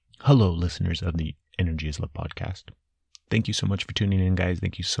Hello, listeners of the Energy is Love podcast. Thank you so much for tuning in, guys.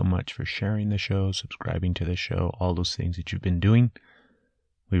 Thank you so much for sharing the show, subscribing to the show, all those things that you've been doing.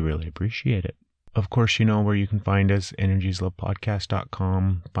 We really appreciate it. Of course, you know where you can find us,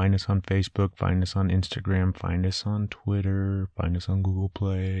 energieslovepodcast.com. Find us on Facebook, find us on Instagram, find us on Twitter, find us on Google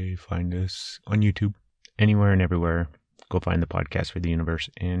Play, find us on YouTube. Anywhere and everywhere, go find the podcast for the universe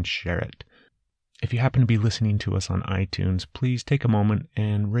and share it. If you happen to be listening to us on iTunes, please take a moment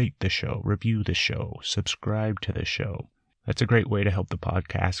and rate the show, review the show, subscribe to the show. That's a great way to help the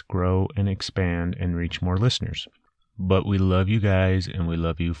podcast grow and expand and reach more listeners. But we love you guys, and we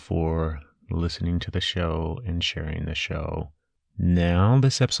love you for listening to the show and sharing the show. Now,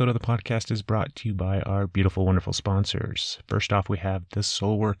 this episode of the podcast is brought to you by our beautiful, wonderful sponsors. First off, we have the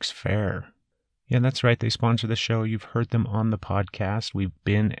Soulworks Fair. Yeah, that's right. They sponsor the show. You've heard them on the podcast. We've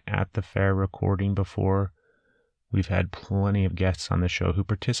been at the fair recording before. We've had plenty of guests on the show who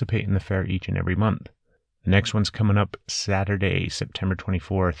participate in the fair each and every month. The next one's coming up Saturday, September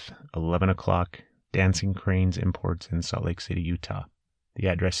 24th, 11 o'clock, Dancing Cranes Imports in Salt Lake City, Utah. The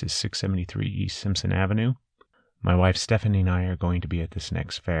address is 673 East Simpson Avenue. My wife Stephanie and I are going to be at this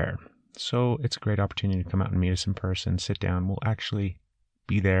next fair. So it's a great opportunity to come out and meet us in person, sit down. We'll actually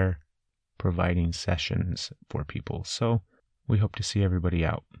be there providing sessions for people. So we hope to see everybody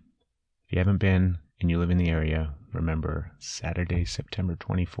out. If you haven't been and you live in the area, remember Saturday, September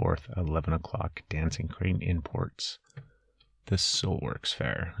 24th, 11 o'clock, Dancing Crane Imports, the Soulworks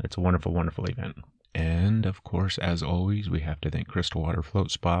Fair. It's a wonderful, wonderful event. And of course, as always, we have to thank Crystal Water Float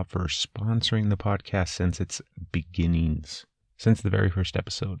Spa for sponsoring the podcast since its beginnings. Since the very first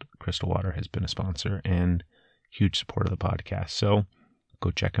episode, Crystal Water has been a sponsor and huge support of the podcast. So go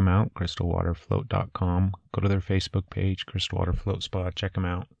check them out, crystalwaterfloat.com. Go to their Facebook page, Crystal Water Float Spa. Check them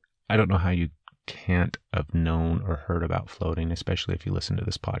out. I don't know how you can't have known or heard about floating, especially if you listen to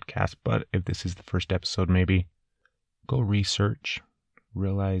this podcast. But if this is the first episode, maybe go research.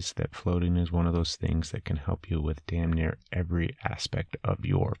 Realize that floating is one of those things that can help you with damn near every aspect of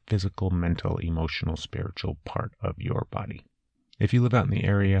your physical, mental, emotional, spiritual part of your body. If you live out in the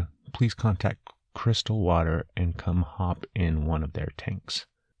area, please contact Crystal Water and come hop in one of their tanks.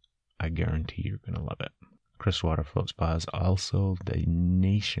 I guarantee you're going to love it. Crystal Water Float Spa is also the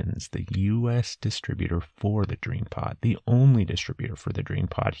U.S. distributor for the Dream Pod, the only distributor for the Dream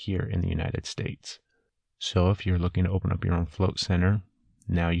Pod here in the United States. So if you're looking to open up your own float center,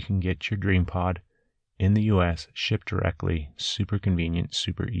 now you can get your Dream Pod in the U.S. shipped directly, super convenient,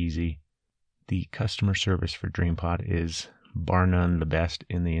 super easy. The customer service for Dream Pod is bar none the best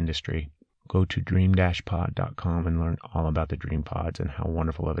in the industry. Go to dream-pod.com and learn all about the Dream Pods and how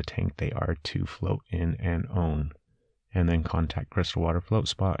wonderful of a tank they are to float in and own. And then contact Crystal Water Float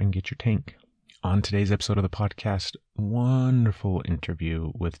Spa and get your tank. On today's episode of the podcast, wonderful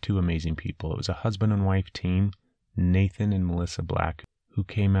interview with two amazing people. It was a husband and wife team, Nathan and Melissa Black, who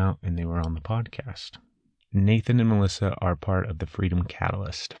came out and they were on the podcast. Nathan and Melissa are part of the Freedom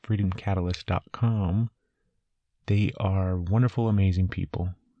Catalyst, freedomcatalyst.com. They are wonderful, amazing people.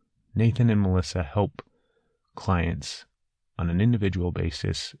 Nathan and Melissa help clients on an individual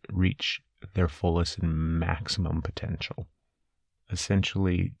basis reach their fullest and maximum potential.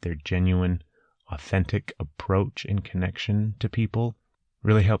 Essentially, their genuine, authentic approach and connection to people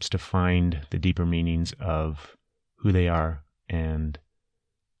really helps to find the deeper meanings of who they are and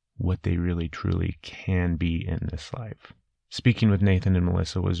what they really truly can be in this life. Speaking with Nathan and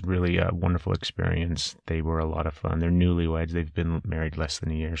Melissa was really a wonderful experience. They were a lot of fun. They're newlyweds. They've been married less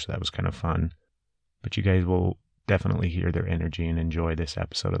than a year, so that was kind of fun. But you guys will definitely hear their energy and enjoy this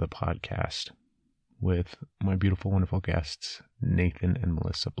episode of the podcast with my beautiful, wonderful guests, Nathan and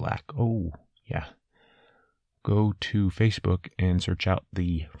Melissa Black. Oh, yeah. Go to Facebook and search out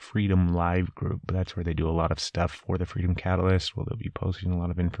the Freedom Live group. That's where they do a lot of stuff for the Freedom Catalyst. Well, they'll be posting a lot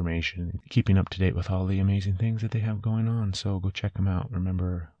of information, keeping up to date with all the amazing things that they have going on. So go check them out.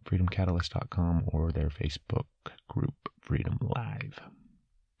 Remember, freedomcatalyst.com or their Facebook group, Freedom Live.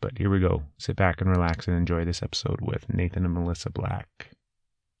 But here we go. Sit back and relax and enjoy this episode with Nathan and Melissa Black,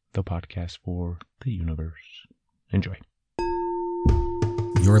 the podcast for the universe. Enjoy.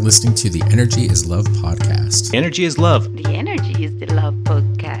 You're listening to the Energy is Love podcast. Energy is love. The Energy is the Love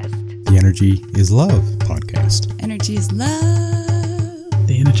podcast. The Energy is Love podcast. Energy is love.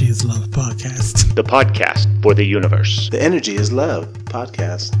 The Energy is Love podcast. The podcast for the universe. The Energy is Love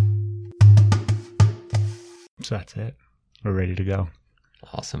podcast. So that's it. We're ready to go.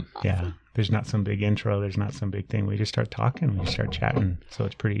 Awesome. Yeah. There's not some big intro. There's not some big thing. We just start talking. We just start chatting. So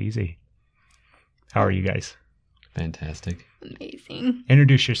it's pretty easy. How are you guys? Fantastic. Amazing.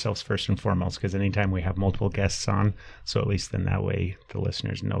 Introduce yourselves first and foremost, because anytime we have multiple guests on, so at least then that way the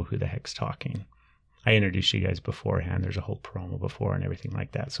listeners know who the heck's talking. I introduced you guys beforehand. There's a whole promo before and everything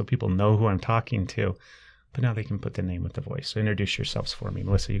like that, so people know who I'm talking to, but now they can put the name with the voice. So introduce yourselves for me.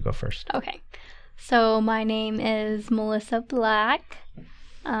 Melissa, you go first. Okay. So my name is Melissa Black,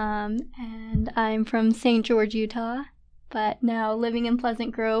 and I'm from St. George, Utah, but now living in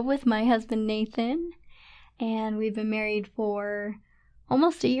Pleasant Grove with my husband, Nathan. And we've been married for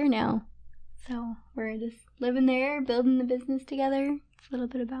almost a year now. So we're just living there, building the business together. It's a little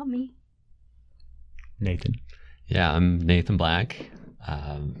bit about me. Nathan. Yeah, I'm Nathan Black.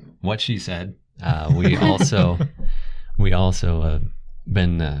 What she said. We also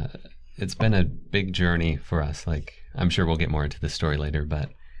been. It's been a big journey for us. Like, I'm sure we'll get more into this story later, but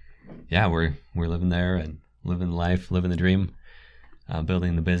yeah, we're living there and living life, living the dream,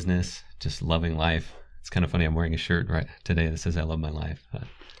 building the business, just loving life. It's kind of funny. I'm wearing a shirt right today that says "I love my life." But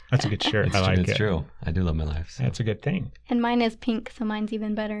that's a good shirt. I like it. It's true. I do love my life. So. That's a good thing. And mine is pink, so mine's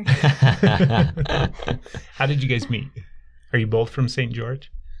even better. How did you guys meet? Are you both from St.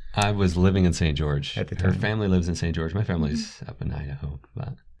 George? I was living in St. George. At the time. Her family lives in St. George. My family's up in Idaho,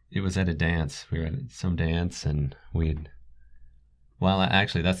 but it was at a dance. We were at some dance, and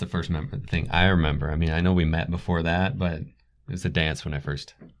actually, that's the first thing I remember. I mean, I know we met before that, but it was a dance when I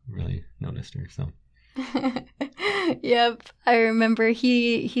first really noticed her. So. Yep, I remember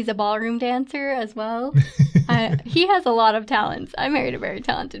he's a ballroom dancer as well. He has a lot of talents. I married a very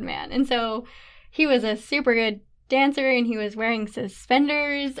talented man, and so he was a super good dancer, and he was wearing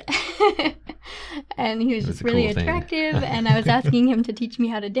suspenders, and he was just really attractive. And I was asking him to teach me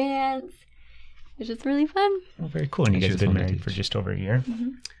how to dance. It was just really fun. Oh, very cool. And you guys have been married for just over a year.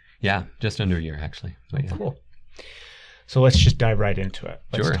 Mm-hmm. Yeah, just under a year actually. But, yeah. Cool. So let's just dive right into it.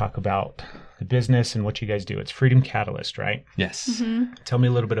 Let's Sure. talk about the business and what you guys do. It's Freedom Catalyst, right? Yes. Mm-hmm. Tell me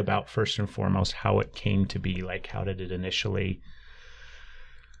a little bit about, first and foremost, how it came to be. Like, how did it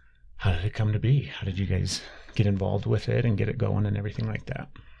come to be? How did you guys get involved with it and get it going and everything like that?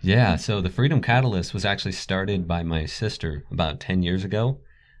 Yeah, so the Freedom Catalyst was actually started by my sister about 10 years ago.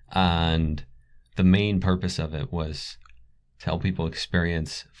 And the main purpose of it was to help people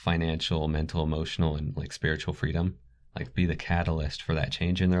experience financial, mental, emotional, and like spiritual freedom, like be the catalyst for that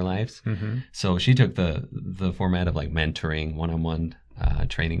change in their lives. Mm-hmm. So she took the format of like mentoring, one-on-one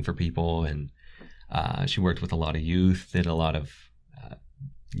training for people. And she worked with a lot of youth, did a lot of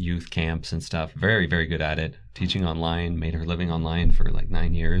youth camps and stuff. Very, very good at it. Teaching online, made her living online for like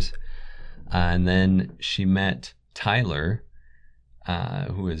 9 years. And then she met Tyler,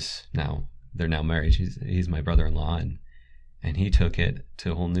 who is they're now married. He's my brother-in-law, and he took it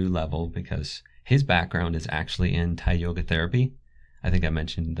to a whole new level because his background is actually in Thai yoga therapy. I think I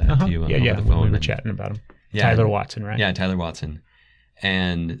mentioned that to you over the phone. We were chatting about him. Yeah, Tyler Watson, right? Yeah, Tyler Watson.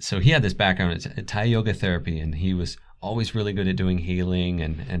 And so he had this background in Thai yoga therapy, and he was always really good at doing healing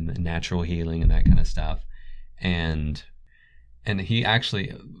and natural healing and that kind of stuff. And he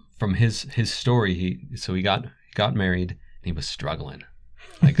actually, from his story, he got married and he was struggling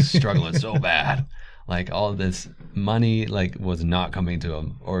so bad. Like all this money was not coming to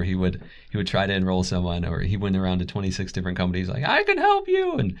him, or he would try to enroll someone, or he went around to 26 different companies like, I can help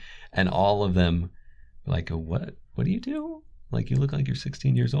you, and all of them like, what do you do? Like, you look like you're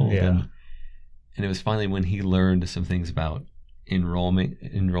 16 years old. Yeah. And it was finally when he learned some things about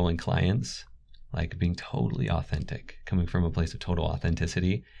enrolling clients, like being totally authentic, coming from a place of total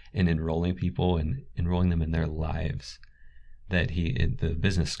authenticity and enrolling people and enrolling them in their lives, that the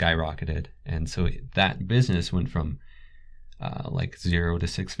business skyrocketed. And so that business went from 0 to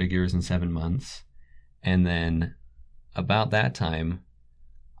 6 figures in 7 months. And then about that time,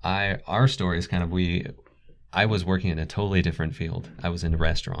 our story is kind of, I was working in a totally different field. I was in a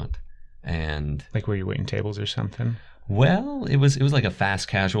restaurant. And like, were you waiting tables or something? Well, it was like a fast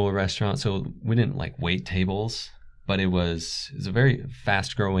casual restaurant, so we didn't like wait tables, but it was a very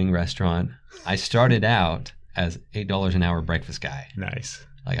fast growing restaurant. I started out as $8 an hour breakfast guy. Nice.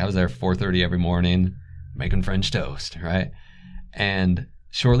 Like, I was there 4:30 every morning making French toast, right? And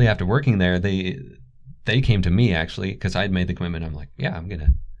shortly after working there, they came to me actually because I'd made the commitment. I'm like, yeah, I'm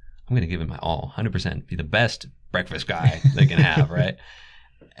gonna give it my all, 100%, be the best breakfast guy they can have, right?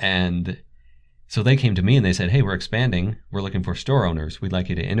 And so they came to me and they said, hey, we're expanding. We're looking for store owners. We'd like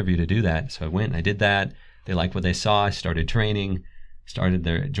you to interview to do that. So I went and I did that. They liked what they saw. I started training, joined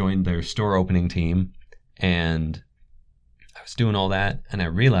their store opening team. And I was doing all that. And I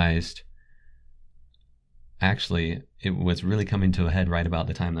realized actually it was really coming to a head right about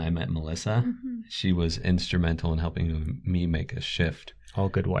the time that I met Melissa. Mm-hmm. she was instrumental in helping me make a shift. All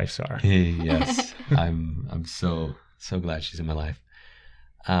good wives are. Yes, I'm so glad she's in my life.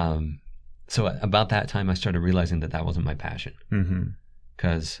 So about that time, I started realizing that wasn't my passion,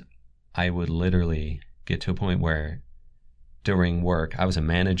 because I would literally get to a point where during work, I was a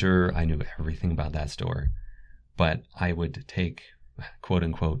manager. I knew everything about that store, but I would take quote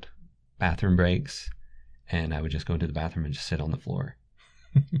unquote bathroom breaks, and I would just go into the bathroom and just sit on the floor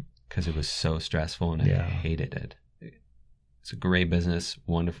because it was so stressful and I hated it. It's a great business,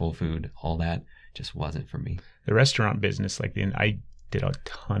 wonderful food, all that just wasn't for me. The restaurant business, I did a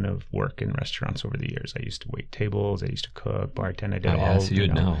ton of work in restaurants over the years. I used to wait tables, I used to cook, bartend. I did all. So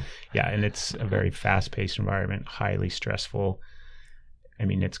you'd know. Yeah, and it's a very fast-paced environment, highly stressful. I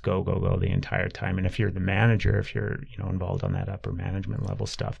mean, it's go the entire time. And if you're the manager, if you're involved on that upper management level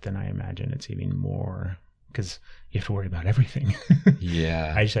stuff, then I imagine it's even more, because you have to worry about everything.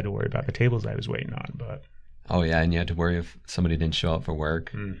 Yeah. I just had to worry about the tables I was waiting on, but. Oh yeah, and you had to worry if somebody didn't show up for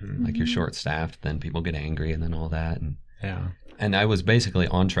work, like you're short-staffed, then people get angry and then all that. And I was basically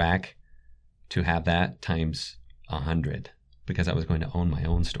on track to have that times 100, because I was going to own my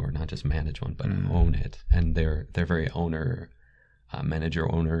own store, not just manage one, but own it. And they're very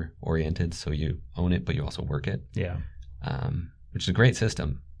manager-owner oriented, so you own it, but you also work it. Yeah. Which is a great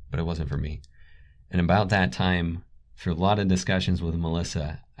system, but it wasn't for me. And about that time, through a lot of discussions with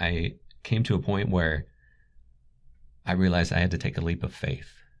Melissa, I came to a point where I realized I had to take a leap of faith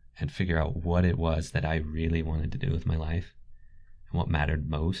and figure out what it was that I really wanted to do with my life and what mattered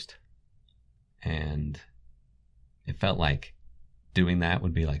most. And it felt like doing that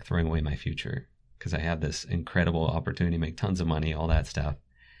would be like throwing away my future, because I had this incredible opportunity to make tons of money, all that stuff.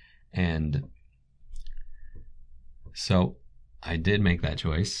 And so I did make that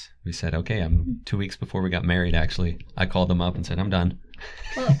choice. We said, okay, 2 weeks before we got married, actually, I called them up and said, I'm done.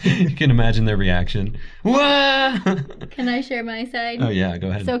 Well, you can imagine their reaction. Wah! Can I share my side? Oh, yeah, go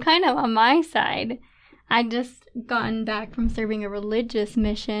ahead. So kind of on my side, I'd just gotten back from serving a religious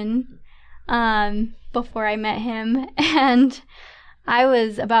mission before I met him. And I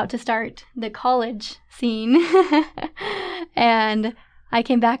was about to start the college scene. And I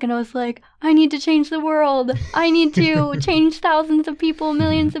came back and I was like, I need to change the world. I need to change thousands of people,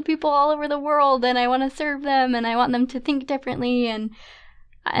 millions of people all over the world. And I want to serve them and I want them to think differently. And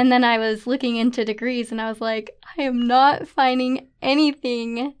then I was looking into degrees and I was like, I am not finding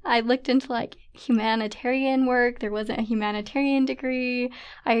anything. I looked into humanitarian work. There wasn't a humanitarian degree.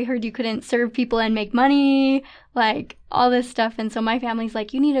 I heard you couldn't serve people and make money, all this stuff. And so my family's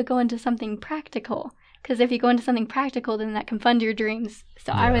like, you need to go into something practical. Because if you go into something practical, then that can fund your dreams.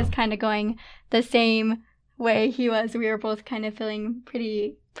 So I was kind of going the same way he was. We were both kind of feeling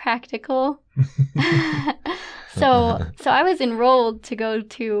pretty practical. So I was enrolled to go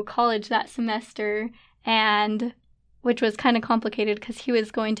to college that semester, and which was kind of complicated because he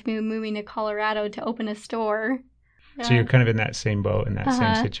was going to be moving to Colorado to open a store. So you're kind of in that same boat, in that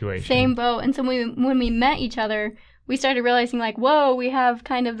same situation. Same boat. And so when we met each other, we started realizing whoa, we have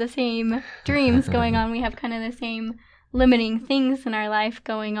kind of the same dreams going on. We have kind of the same limiting things in our life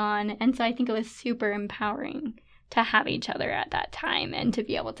going on. And so I think it was super empowering to have each other at that time and to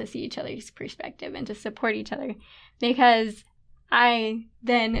be able to see each other's perspective and to support each other, because I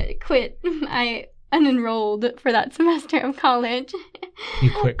then quit. I unenrolled for that semester of college.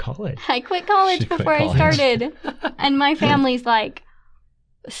 You quit college? I quit college before I started. And my family's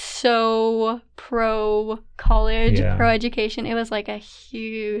so pro college, pro education. It was a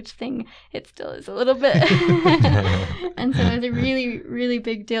huge thing. It still is a little bit. And so it was a really, really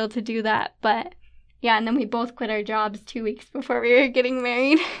big deal to do that. But yeah, and then we both quit our jobs 2 weeks before we were getting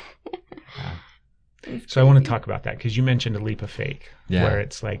married. So I want to talk about that, because you mentioned a leap of faith, where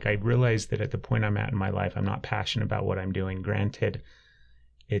it's I realized that at the point I'm at in my life, I'm not passionate about what I'm doing. Granted,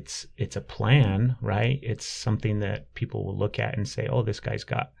 it's a plan, right? It's something that people will look at and say, oh, this guy's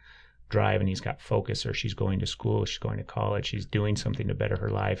got drive and he's got focus, or she's going to school, she's going to college, she's doing something to better her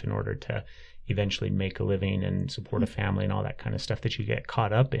life in order to eventually make a living and support a family and all that kind of stuff that you get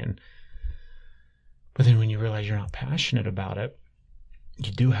caught up in. But then when you realize you're not passionate about it,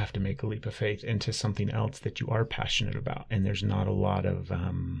 you do have to make a leap of faith into something else that you are passionate about. And there's not a lot of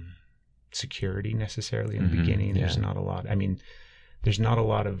security necessarily in the beginning. There's not a lot. I mean, there's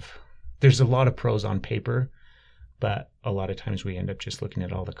a lot of pros on paper, but a lot of times we end up just looking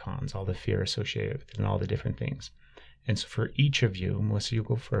at all the cons, all the fear associated with it, and all the different things. And so for each of you, Melissa, you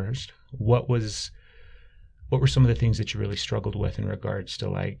go first. What were some of the things that you really struggled with in regards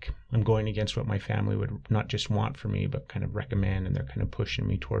to I'm going against what my family would not just want for me, but kind of recommend, and they're kind of pushing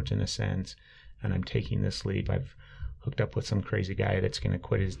me towards in a sense, and I'm taking this leap. hooked up with some crazy guy that's going to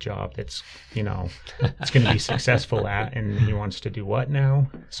quit his job that's, it's going to be successful at, and he wants to do what now?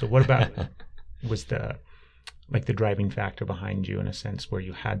 So what about was the driving factor behind you in a sense where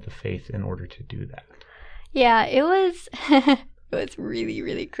you had the faith in order to do that? Yeah, it was it was really,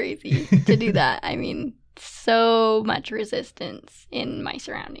 really crazy to do that. I mean, so much resistance in my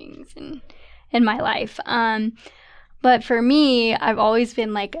surroundings and in my life. But for me, I've always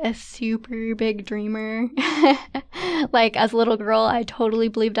been like a super big dreamer. Like as a little girl, I totally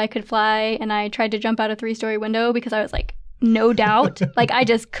believed I could fly, and I tried to jump out a 3-story window because I was like, no doubt, like I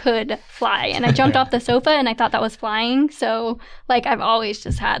just could fly. And I jumped off the sofa and I thought that was flying. So like I've always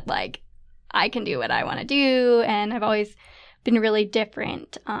just had like, I can do what I want to do. And I've always been really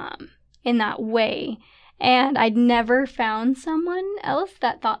different in that way. And I'd never found someone else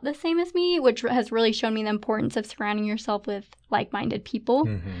that thought the same as me, which has really shown me the importance of surrounding yourself with like-minded people.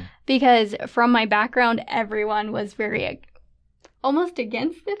 Mm-hmm. Because from my background, everyone was very almost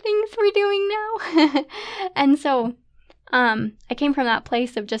against the things we're doing now. And so I came from that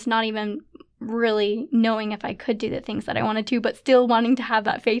place of just not even really knowing if I could do the things that I wanted to, but still wanting to have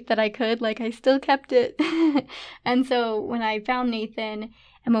that faith that I could. Like I still kept it. And so when I found Nathan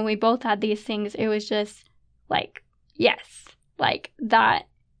and when we both had these things, it was just like, yes, like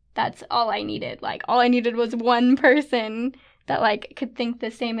that's all I needed. Like all I needed was one person that like could think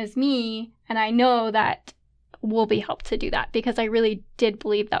the same as me. And I know that we'll be helped to do that because I really did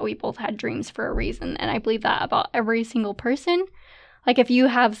believe that we both had dreams for a reason. And I believe that about every single person. Like if you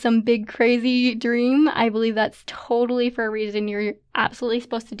have some big crazy dream, I believe that's totally for a reason. You're absolutely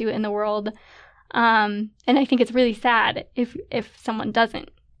supposed to do it in the world. And I think it's really sad if someone doesn't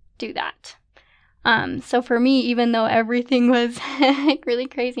do that. So for me, even though everything was like really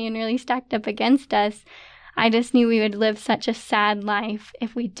crazy and really stacked up against us, I just knew we would live such a sad life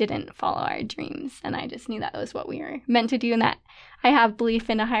if we didn't follow our dreams. And I just knew that was what we were meant to do, and that I have belief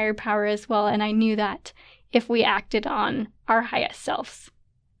in a higher power as well. And I knew that if we acted on our highest selves,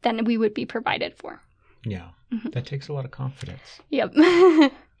 then we would be provided for. Yeah, that takes a lot of confidence. Yep.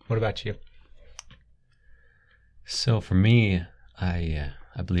 What about you? So for me, I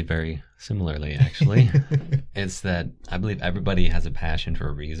believe very similarly, actually. It's that I believe everybody has a passion for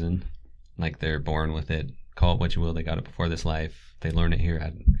a reason. Like they're born with it. Call it what you will. They got it before this life. They learn it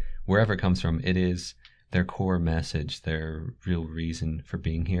here. Wherever it comes from, it is their core message, their real reason for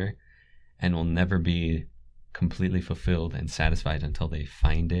being here, and will never be completely fulfilled and satisfied until they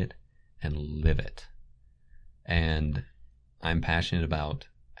find it and live it. And I'm passionate about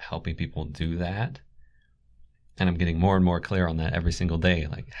helping people do that. And I'm getting more and more clear on that every single day,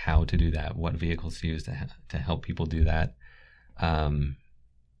 like how to do that, what vehicles to use to help people do that. And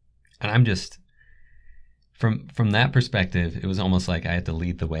I'm just, from that perspective, it was almost like I had to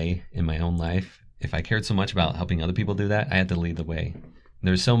lead the way in my own life. If I cared so much about helping other people do that, I had to lead the way.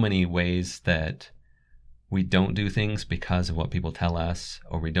 There's so many ways that we don't do things because of what people tell us,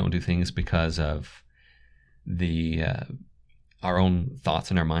 or we don't do things because of our own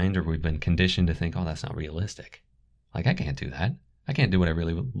thoughts in our mind, or we've been conditioned to think, oh, that's not realistic. Like, I can't do that. I can't do what I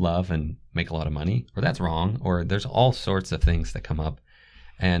really love and make a lot of money, or that's wrong, or there's all sorts of things that come up.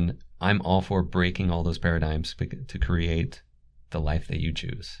 And I'm all for breaking all those paradigms to create the life that you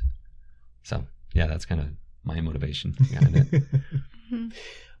choose. So, yeah, that's kind of my motivation behind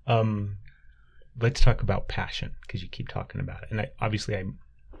it. Let's talk about passion, because you keep talking about it. And I'm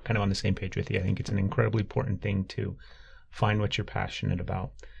kind of on the same page with you. I think it's an incredibly important thing to find what you're passionate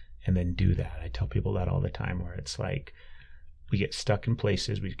about and then do that. I tell people that all the time, where it's like we get stuck in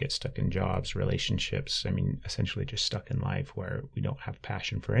places, we get stuck in jobs, relationships. I mean, essentially just stuck in life where we don't have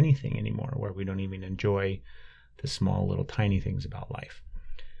passion for anything anymore, where we don't even enjoy the small little tiny things about life.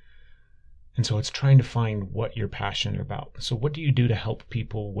 And so it's trying to find what you're passionate about. So what do you do to help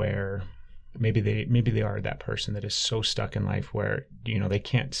people where maybe they are that person that is so stuck in life where, they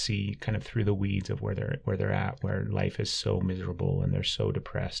can't see kind of through the weeds of where they're at, where life is so miserable and they're so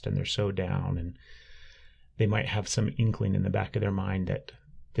depressed and they're so down, and they might have some inkling in the back of their mind that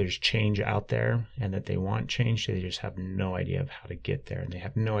there's change out there and that they want change. So they just have no idea of how to get there, and they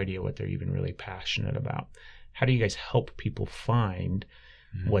have no idea what they're even really passionate about. How do you guys help people find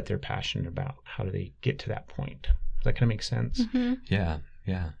what they're passionate about? How do they get to that point? Does that kind of make sense? Mm-hmm. Yeah.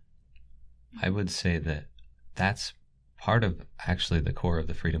 I would say that that's part of actually the core of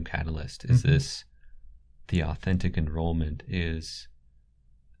the Freedom Catalyst is the authentic enrollment is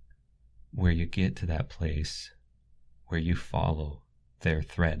where you get to that place where you follow their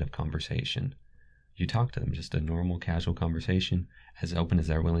thread of conversation. You talk to them, just a normal, casual conversation, as open as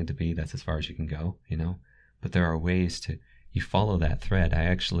they're willing to be. That's as far as you can go, But there are ways you follow that thread. I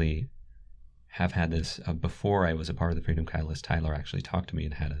actually have had this before I was a part of the Freedom Catalyst. Tyler actually talked to me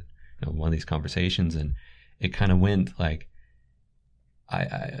and had one of these conversations, and it kind of went like,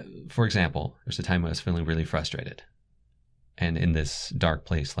 I for example, there's a time I was feeling really frustrated and in this dark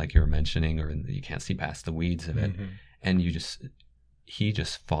place, like you were mentioning, or you can't see past the weeds of it. And he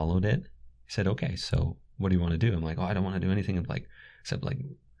just followed it. He said, okay, so what do you want to do? I'm like, I don't want to do anything except like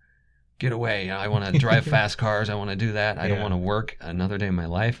get away. I want to drive fast cars. I want to do that. I don't want to work another day in my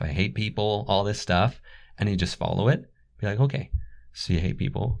life. I hate people, all this stuff. And he just follow it. Be like, okay, so you hate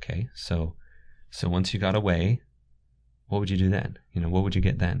people. Okay. So once you got away, what would you do then? What would you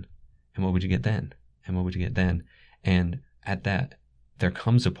get then? And what would you get then? And what would you get then? And at that, there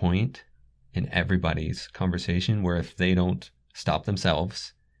comes a point in everybody's conversation where if they don't stop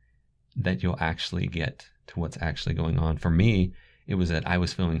themselves, that you'll actually get to what's actually going on. For me, it was that I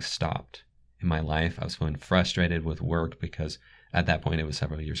was feeling stopped in my life. I was feeling frustrated with work because at that point, it was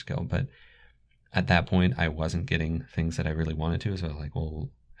several years ago, but at that point, I wasn't getting things that I really wanted to. So I was like, well,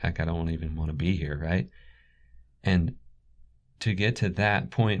 heck, I don't even want to be here, right? And to get to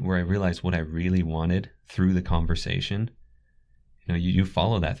that point where I realized what I really wanted through the conversation, you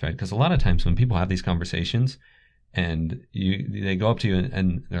follow that thread. Because a lot of times when people have these conversations and they go up to you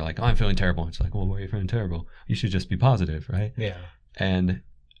and they're like, I'm feeling terrible. It's like, well, why are you feeling terrible? You should just be positive, right? Yeah. And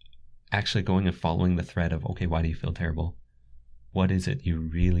actually going and following the thread of, okay, why do you feel terrible? What is it you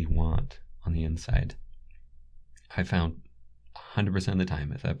really want on the inside? I found 100% of the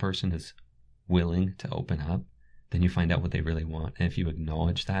time, if that person is willing to open up, then you find out what they really want. And if you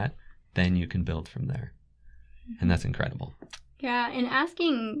acknowledge that, then you can build from there. And that's incredible. Yeah, and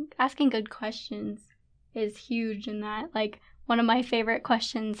asking good questions is huge in that. Like, one of my favorite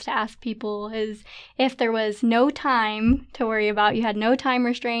questions to ask people is, if there was no time to worry about, you had no time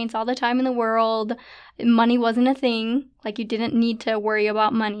restraints, all the time in the world, money wasn't a thing, like you didn't need to worry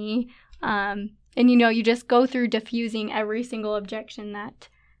about money, and you just go through diffusing every single objection that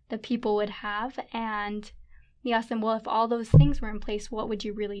the people would have, and you ask them, well, if all those things were in place, what would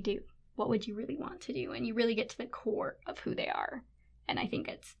you really do? What would you really want to do? And you really get to the core of who they are. And I think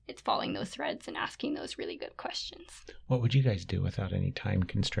it's following those threads and asking those really good questions. What would you guys do without any time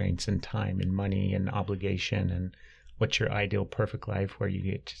constraints and time and money and obligation? And what's your ideal perfect life where you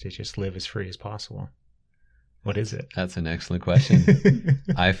get to just live as free as possible? What is it? That's an excellent question.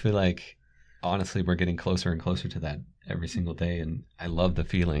 I feel like, honestly, we're getting closer and closer to that every single day. And I love the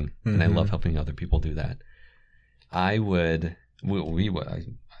feeling, and I love helping other people do that. I would, I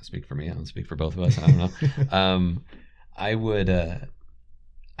speak for me, I don't speak for both of us, I don't know.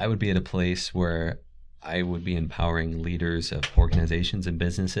 I would be at a place where I would be empowering leaders of organizations and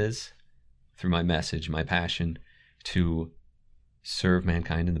businesses through my message, my passion, to serve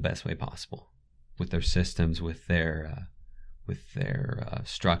mankind in the best way possible, with their systems, with their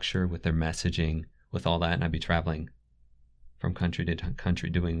structure, with their messaging, with all that. And I'd be traveling from country to country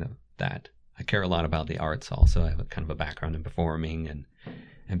doing that. I care a lot about the arts also. I have a kind of a background in performing and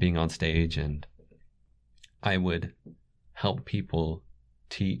being on stage, and I would help people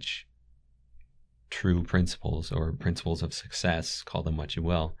teach true principles or principles of success, call them what you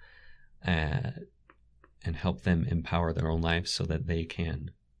will, and help them empower their own lives so that they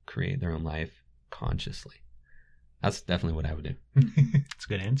can create their own life consciously. That's definitely what I would do. That's a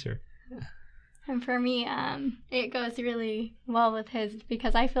good answer. Yeah. And for me, it goes really well with his,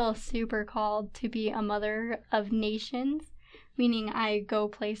 because I feel super called to be a mother of nations, meaning I go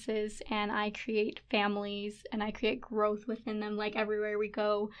places and I create families and I create growth within them. Like, everywhere we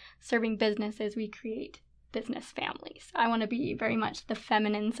go, serving businesses, we create business families. I want to be very much the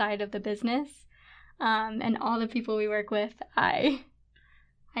feminine side of the business, and all the people we work with, I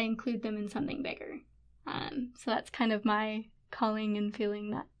include them in something bigger. So that's kind of my calling and feeling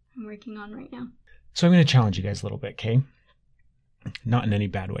that I'm working on right now. So I'm going to challenge you guys a little bit, okay? Not in any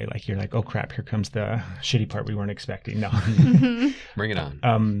bad way. Like, you're like, oh crap, here comes the shitty part we weren't expecting. No. Bring it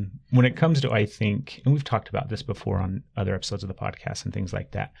on. When it comes to, I think, and we've talked about this before on other episodes of the podcast and things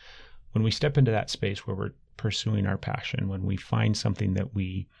like that, when we step into that space where we're pursuing our passion, when we find something that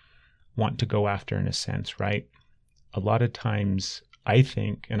we want to go after in a sense, right? A lot of times, I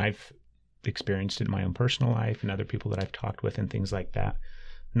think, and I've experienced it in my own personal life and other people that I've talked with and things like that,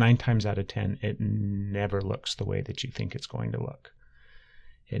 9 times out of 10, it never looks the way that you think it's going to look.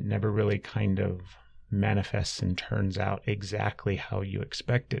 It never really kind of manifests and turns out exactly how you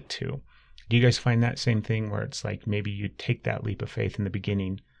expect it to. Do you guys find that same thing where it's like maybe you take that leap of faith in the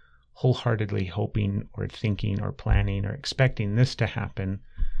beginning, wholeheartedly hoping or thinking or planning or expecting this to happen,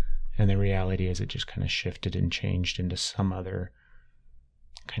 and the reality is it just kind of shifted and changed into some other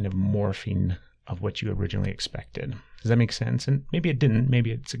kind of morphing of what you originally expected. Does that make sense? And maybe it didn't.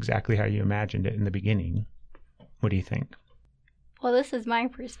 Maybe it's exactly how you imagined it in the beginning. What do you think? Well, this is my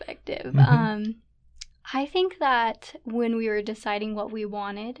perspective. Mm-hmm. I think that when we were deciding what we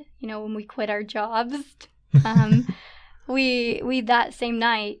wanted, when we quit our jobs, we that same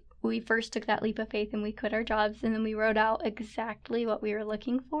night, we first took that leap of faith and we quit our jobs, and then we wrote out exactly what we were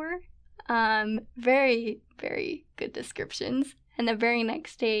looking for. Very, very good descriptions. And the very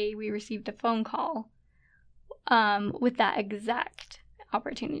next day, we received a phone call with that exact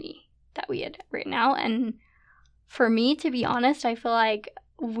opportunity that we had written out. And for me, to be honest, I feel like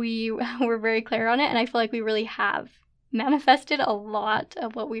we were very clear on it, and I feel like we really have manifested a lot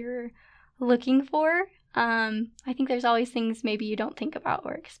of what we were looking for. I think there's always things maybe you don't think about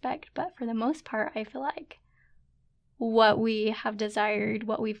or expect, but for the most part, I feel like what we have desired,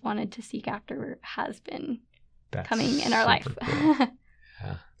 what we've wanted to seek after has been coming in our life. Cool.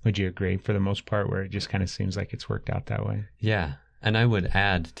 Yeah. Would you agree for the most part, where it just kind of seems like it's worked out that way? Yeah. And I would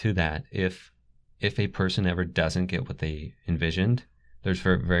add to that, if a person ever doesn't get what they envisioned, there's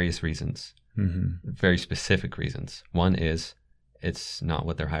various reasons, very specific reasons. One is it's not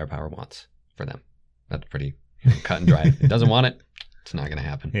what their higher power wants for them. That's pretty cut and dry. If it doesn't want it, it's not going to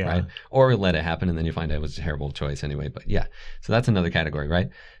happen, right? Or let it happen, and then you find out it was a terrible choice anyway. But yeah, so that's another category, right?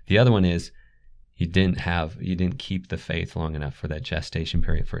 The other one is you didn't keep the faith long enough for that gestation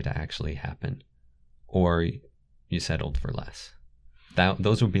period for it to actually happen, or you settled for less.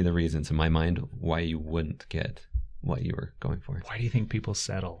 Those would be the reasons in my mind why you wouldn't get what you were going for. Why do you think people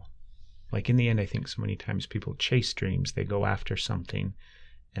settle? Like in the end, I think so many times people chase dreams, they go after something,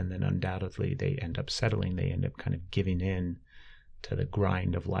 and then undoubtedly they end up settling. They end up kind of giving in to the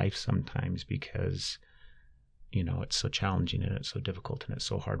grind of life sometimes because, it's so challenging and it's so difficult and it's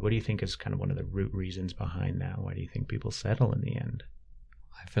so hard. What do you think is kind of one of the root reasons behind that? Why do you think people settle in the end?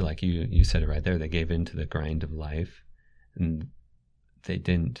 I feel like you said it right there. They gave in to the grind of life, and they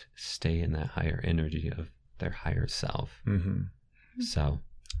didn't stay in that higher energy of their higher self. So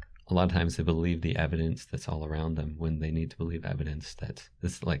a lot of times they believe the evidence that's all around them when they need to believe evidence that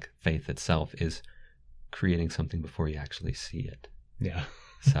this, like faith itself, is creating something before you actually see it. Yeah.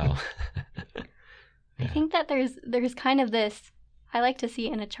 So I think that there's kind of this, I like to see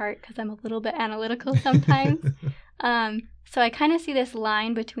it in a chart because I'm a little bit analytical sometimes. So I kind of see this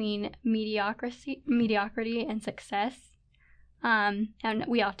line between mediocrity and success. And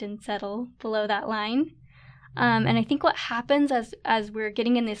we often settle below that line. And I think what happens as we're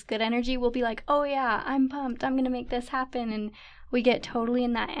getting in this good energy, we'll be like, oh yeah, I'm pumped, I'm going to make this happen. And we get totally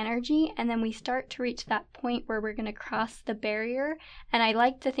in that energy. And then we start to reach that point where we're going to cross the barrier. And I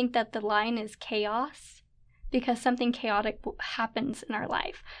like to think that the line is chaos, because something chaotic happens in our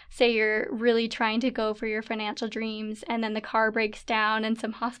life. Say you're really trying to go for your financial dreams, and then the car breaks down and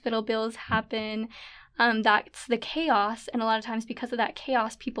some hospital bills happen. That's the chaos. And a lot of times because of that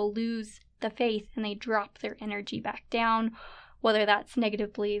chaos, people lose the faith and they drop their energy back down. Whether that's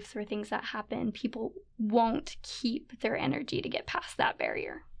negative beliefs or things that happen, people won't keep their energy to get past that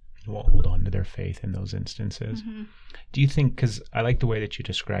barrier. Won't hold on to their faith in those instances. Do you think, because I like the way that you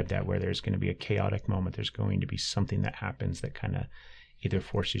described that, where there's going to be a chaotic moment, there's going to be something that happens that kind of either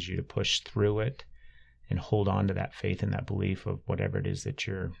forces you to push through it and hold on to that faith and that belief of whatever it is that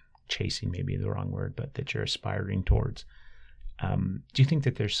you're chasing, maybe the wrong word, but that you're aspiring towards. Do you think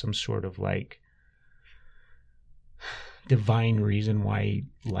that there's some sort of like divine reason why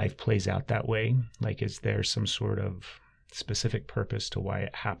life plays out that way? Like, is there some sort of specific purpose to why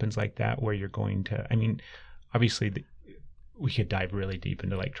it happens like that, where you're going to, obviously we could dive really deep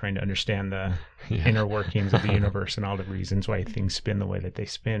into like trying to understand the inner workings of the universe and all the reasons why things spin the way that they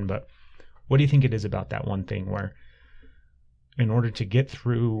spin. But what do you think it is about that one thing where in order to get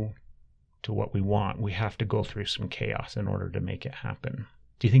through to what we want, we have to go through some chaos in order to make it happen?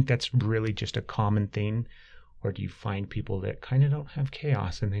 Do you think that's really just a common thing? Or do you find people that kind of don't have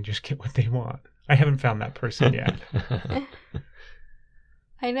chaos and they just get what they want? I haven't found that person yet.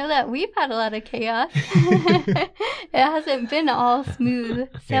 I know that we've had a lot of chaos. It hasn't been all smooth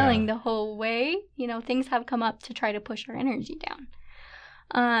sailing the whole way. Things have come up to try to push our energy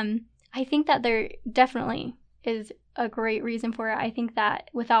down. I think that there definitely is a great reason for it. I think that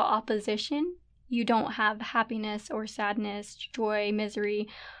without opposition, you don't have happiness or sadness, joy, misery.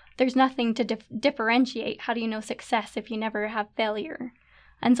 There's nothing to differentiate. How do you know success if you never have failure?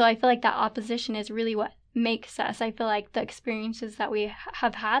 And so I feel like that opposition is really what makes us. I feel like the experiences that we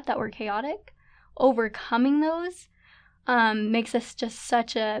have had that were chaotic, overcoming those makes us just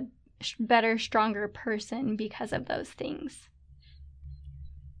such a better, stronger person because of those things.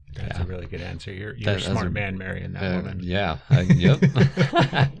 That's a really good answer. You're a smart man marrying that woman. Yeah. Yep.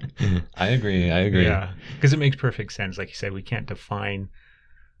 I agree. Yeah, because it makes perfect sense. Like you said, we can't define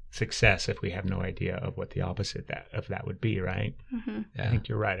success if we have no idea of what the opposite of that would be, right? Mm-hmm. Yeah. I think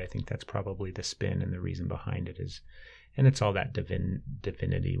you're right. I think that's probably the spin and the reason behind it is, and it's all that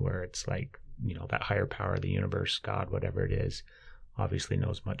divinity where it's like, you know, that higher power of the universe, God, whatever it is, obviously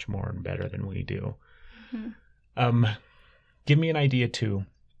knows much more and better than we do. Mm-hmm. Give me an idea too.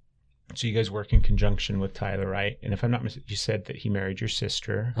 So you guys work in conjunction with Tyler, right? And if I'm not mistaken, you said that he married your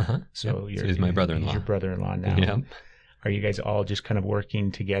sister. Uh-huh. So he's my brother-in-law. He's your brother-in-law now. Yep. Are you guys all just kind of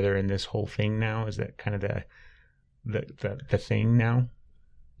working together in this whole thing now? Is that kind of the thing now?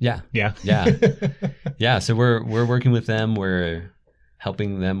 Yeah. Yeah. Yeah. Yeah. So we're working with them. We're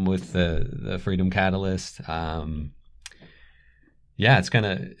helping them with the Freedom Catalyst. Yeah,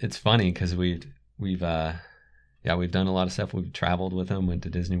 it's funny because we've done a lot of stuff. We've traveled with them, went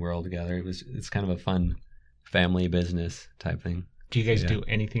to Disney World together. It's kind of a fun family business type thing. Do you guys do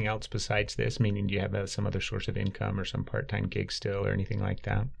anything else besides this? Meaning, do you have some other source of income or some part-time gig still or anything like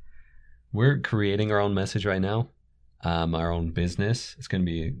that? We're creating our own message right now, our own business. It's going to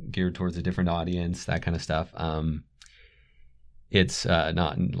be geared towards a different audience, that kind of stuff. It's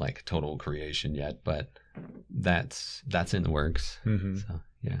not in like total creation yet, but that's in the works. Mm-hmm. So,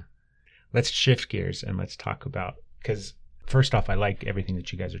 yeah. Let's shift gears and let's talk about, because first off, I like everything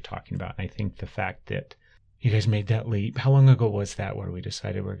that you guys are talking about. And I think the fact that you guys made that leap. How long ago was that where we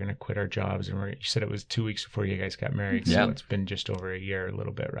decided we're going to quit our jobs? And you said it was 2 weeks before you guys got married. Yeah. So it's been just over a year, a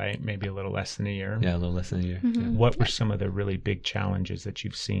little bit, right? Maybe a little less than a year. Yeah, a little less than a year. Mm-hmm. Yeah. What were some of the really big challenges that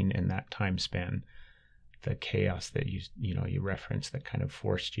you've seen in that time span? The chaos that you referenced that kind of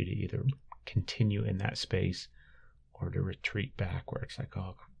forced you to either continue in that space or to retreat back where it's like,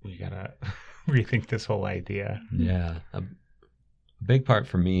 oh, we got to rethink this whole idea. Yeah. A big part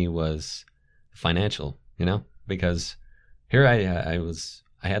for me was financial, because here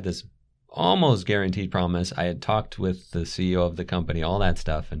I had this almost guaranteed promise. I had talked with the CEO of the company, all that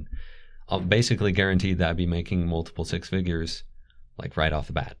stuff, and I basically guaranteed that I'd be making multiple six figures like right off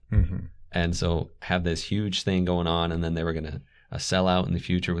the bat. Mm-hmm. And so have this huge thing going on, and then they were going to sell out in the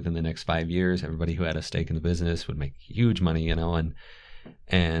future within the next 5 years. Everybody who had a stake in the business would make huge money,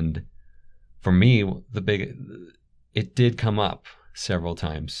 and for me, it did come up several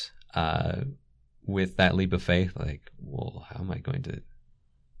times with that leap of faith, like, well, how am I going to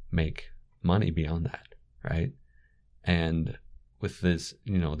make money beyond that, right? And with this,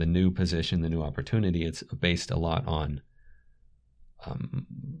 the new position, the new opportunity, it's based a lot on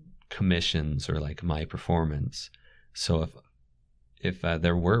commissions or like my performance. So if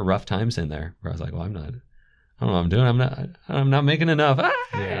there were rough times in there where I was like, well, I don't know what I'm doing. I'm not making enough.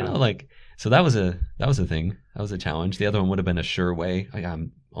 So that was a thing. That was a challenge. The other one would have been a sure way.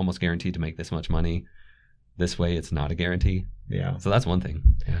 I'm almost guaranteed to make this much money. This way, it's not a guarantee. Yeah. So that's one thing.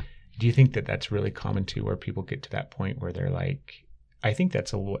 Yeah. Do you think that that's really common too, where people get to that point where they're like, I think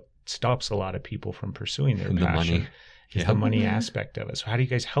that's what stops a lot of people from pursuing their passion. Money. Is the money aspect of it. So how do you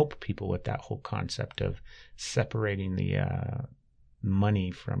guys help people with that whole concept of separating the money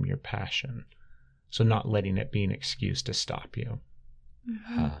from your passion? So not letting it be an excuse to stop you.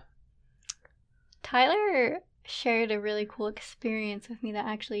 Mm-hmm. Tyler shared a really cool experience with me that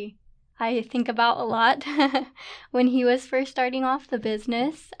actually I think about a lot. When he was first starting off the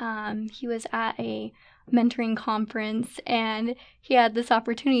business, he was at a mentoring conference and he had this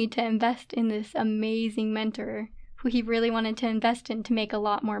opportunity to invest in this amazing mentor who he really wanted to invest in to make a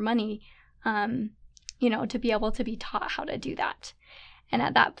lot more money, to be able to be taught how to do that. And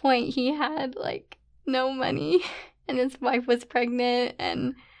at that point, he had like no money and his wife was pregnant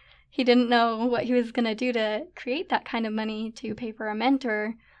and he didn't know what he was going to do to create that kind of money to pay for a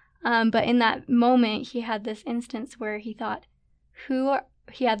mentor. But in that moment, he had this instance where he thought,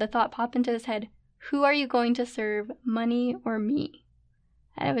 he had the thought pop into his head, who are you going to serve, money or me?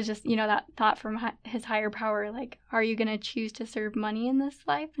 And it was just, that thought from his higher power, like, are you going to choose to serve money in this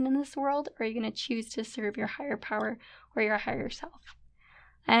life and in this world? Or are you going to choose to serve your higher power or your higher self?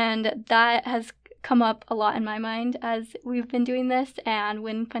 And that has come up a lot in my mind as we've been doing this. And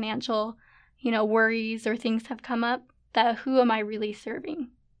when financial, worries or things have come up, that who am I really serving?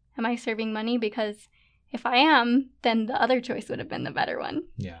 Am I serving money? Because if I am, then the other choice would have been the better one.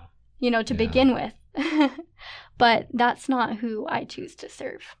 Yeah. To begin with. But that's not who I choose to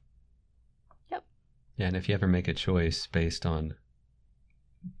serve. Yep. Yeah, and if you ever make a choice based on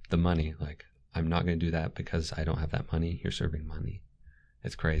the money, like, I'm not going to do that because I don't have that money, you're serving money.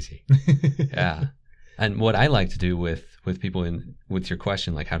 It's crazy. Yeah. And what I like to do with people with your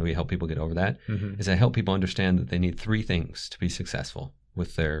question, like, how do we help people get over that? Mm-hmm. Is I help people understand that they need 3 things to be successful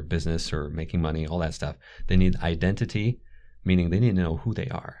with their business or making money, all that stuff. They need identity, meaning they need to know who they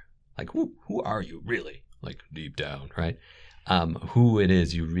are. like who are you really, like deep down, right? Who it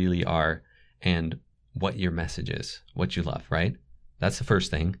is you really are, and what your message is, what you love, right? That's the first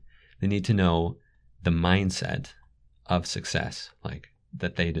thing. They need to know the mindset of success, like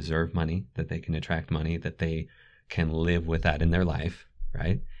that they deserve money, that they can attract money, that they can live with that in their life,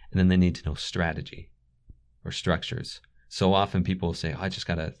 right? And then they need to know strategy or structures. So often people say, I just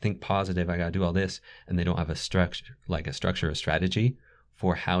got to think positive, I got to do all this, and they don't have a structure, a strategy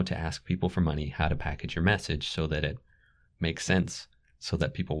for how to ask people for money, how to package your message so that it makes sense, so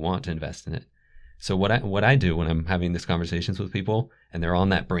that people want to invest in it. So what I do when I'm having these conversations with people and they're on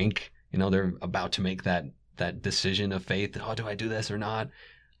that brink, they're about to make that decision of faith, oh, do I do this or not?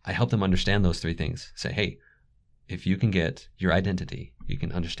 I help them understand those three things. Say, hey, if you can get your identity, you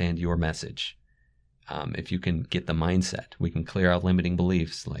can understand your message. If you can get the mindset, we can clear out limiting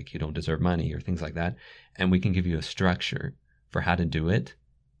beliefs like you don't deserve money or things like that. And we can give you a structure for how to do it.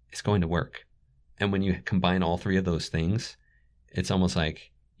 It's going to work. And when you combine all three of those things, it's almost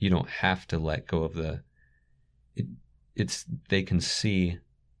like you don't have to let go of they can see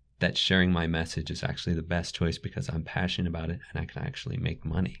that sharing my message is actually the best choice because I'm passionate about it and I can actually make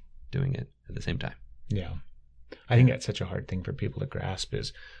money doing it at the same time. Yeah. I think that's such a hard thing for people to grasp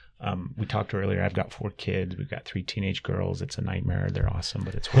is, we talked earlier, I've got 4 kids. We've got 3 teenage girls. It's a nightmare. They're awesome,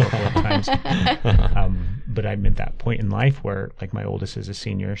 but it's horrible at times. But I'm at that point in life where, like, my oldest is a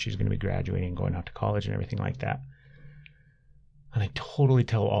senior. She's going to be graduating and going out to college and everything like that. And I totally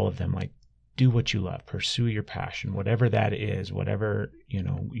tell all of them, like, do what you love, pursue your passion, whatever that is, whatever,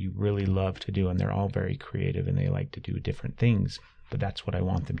 you really love to do. And they're all very creative and they like to do different things, but that's what I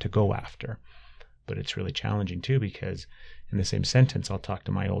want them to go after. But it's really challenging too, because in the same sentence, I'll talk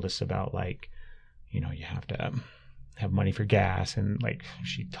to my oldest about, like, you have to have money for gas. And, like,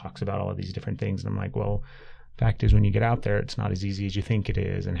 she talks about all of these different things. And I'm like, well, fact is, when you get out there, it's not as easy as you think it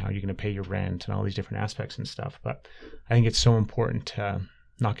is, and how you're going to pay your rent and all these different aspects and stuff. But I think it's so important to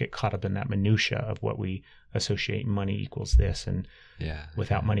not get caught up in that minutia of what we associate money equals this. And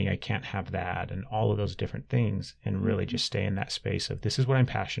without money, I can't have that, and all of those different things, and really just stay in that space of, this is what I'm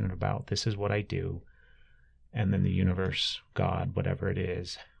passionate about. This is what I do. And then the universe, God, whatever it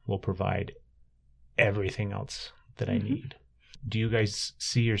is, will provide everything else that I need. Do you guys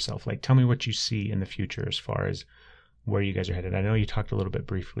see yourself, like, tell me what you see in the future as far as where you guys are headed? I know you talked a little bit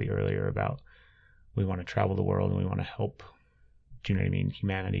briefly earlier about we want to travel the world and we want to help, do you know what I mean,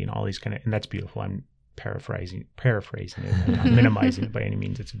 humanity and all these and that's beautiful. I'm paraphrasing it. I'm not minimizing it by any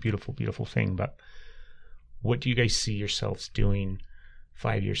means. It's a beautiful, beautiful thing. But what do you guys see yourselves doing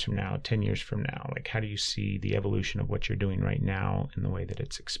 5 years from now, 10 years from now? Like, how do you see the evolution of what you're doing right now and the way that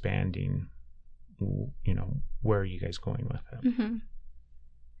it's expanding? Where are you guys going with it?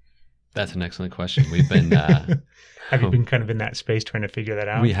 That's an excellent question. We've been have you been kind of in that space trying to figure that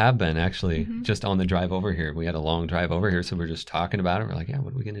out? We have been, actually, just on the drive over here. We had a long drive over here, so we're just talking about it. We're like, yeah,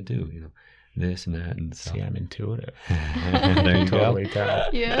 what are we going to do? This and that. And so. See, I'm intuitive. There you totally go.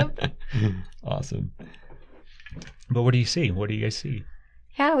 Yep. Awesome. But what do you see? What do you guys see?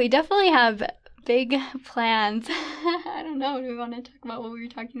 Yeah, we definitely have big plans. I don't know. Do we want to talk about what we were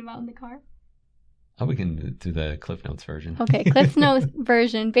talking about in the car? Oh, we can do the Cliff Notes version. Okay, Cliff Notes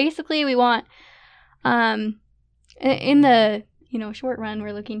version. Basically, we want, in the short run,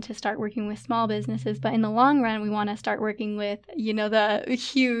 we're looking to start working with small businesses, but in the long run, we want to start working with, the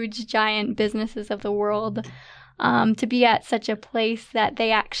huge, giant businesses of the world, to be at such a place that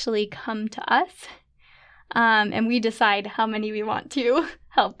they actually come to us, and we decide how many we want to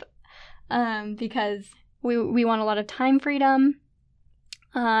help, because we want a lot of time freedom.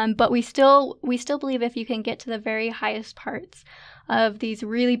 But we still believe if you can get to the very highest parts of these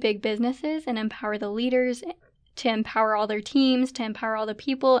really big businesses and empower the leaders, to empower all their teams, to empower all the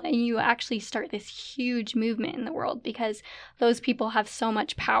people, and you actually start this huge movement in the world, because those people have so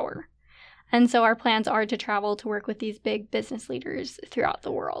much power. And so our plans are to travel to work with these big business leaders throughout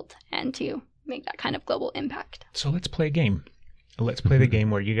the world and to make that kind of global impact. So let's play a game. Let's play the game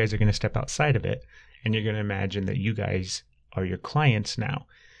where you guys are going to step outside of it, and you're going to imagine that you guys are your clients now,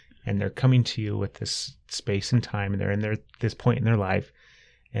 and they're coming to you with this space and time, and they're in this point in their life,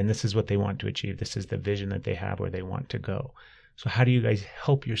 and this is what they want to achieve. This is the vision that they have where they want to go. So how do you guys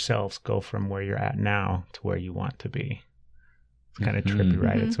help yourselves go from where you're at now to where you want to be? It's kind of trippy,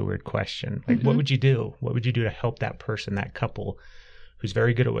 right? It's a weird question. Like, what would you do? What would you do to help that person, that couple who's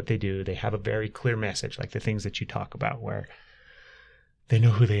very good at what they do? They have a very clear message, like the things that you talk about, where they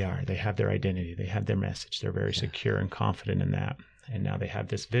know who they are. They have their identity. They have their message. They're very secure and confident in that. And now they have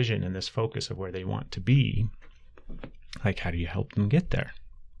this vision and this focus of where they want to be. Like, how do you help them get there?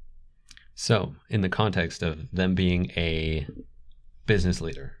 So in the context of them being a business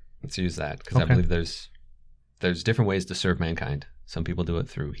leader, Let's use that, because I Okay. believe there's different ways to serve mankind. Some people do it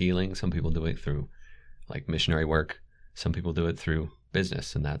through healing. Some people do it through like missionary work. Some people do it through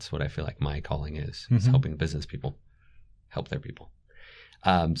business, and that's what I feel like my calling is helping business people help their people.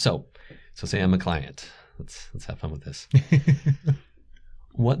 So say I'm a client. Let's have fun with this.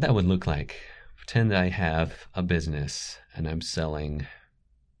 What that would look like. Pretend I have a business and I'm selling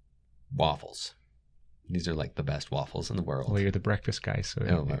waffles. These are like the best waffles in the world. Well, you're the breakfast guy, so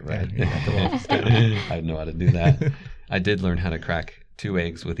Oh, right. yeah, you got the waffles down. I know how to do that. I did learn how to crack 2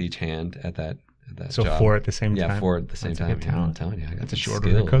 eggs with each hand at that So job. 4 at the same time. Yeah, 4 at the same That's a time. good Yeah, I'm talent. telling you, I got That's a some short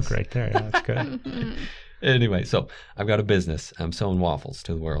order skills. cook right there. Yeah, that's good. Anyway, so I've got a business. I'm selling waffles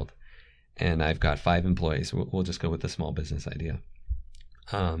to the world, and I've got 5 employees. We'll just go with the small business idea.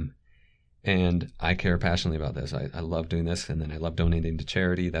 And I care passionately about this. I love doing this, and then I love donating to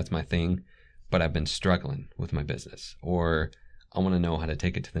charity. That's my thing. But I've been struggling with my business, or I want to know how to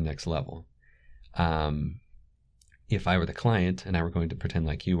take it to the next level. If I were the client and I were going to pretend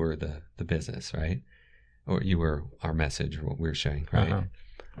like you were the business, right? Or you were our message or what we were sharing, right? Uh-huh.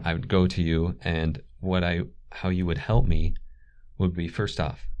 I would go to you, and how you would help me would be, first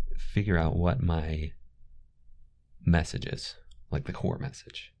off, figure out what my message is, like the core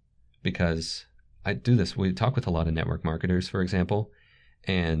message. Because I do this, we talk with a lot of network marketers, for example,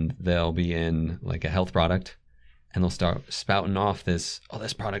 and they'll be in like a health product, and they'll start spouting off this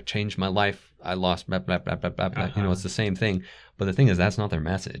product changed my life. I lost blah, blah, blah, blah, blah, blah. Uh-huh. It's the same thing. But the thing is, that's not their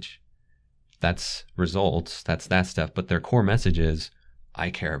message. That's results. That's that stuff. But their core message is, I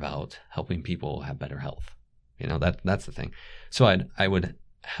care about helping people have better health. That's the thing. So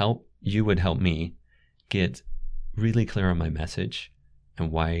you would help me get really clear on my message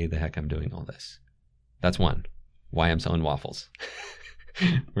and why the heck I'm doing all this. That's one. Why I'm selling waffles.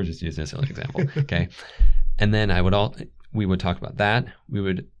 We're just using a silly example. Okay. And then we would talk about that. We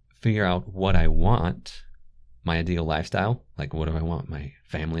would figure out what I want, my ideal lifestyle. Like, what do I want? My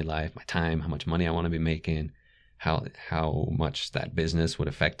family life, my time, how much money I want to be making, how much that business would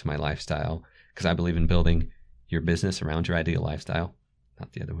affect my lifestyle. Because I believe in building your business around your ideal lifestyle,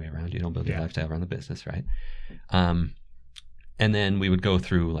 not the other way around. You don't build your lifestyle around the business, right? And then we would go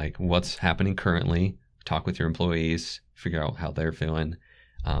through like what's happening currently, talk with your employees, figure out how they're feeling,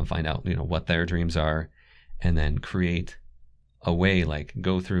 find out what their dreams are, and then create a way, like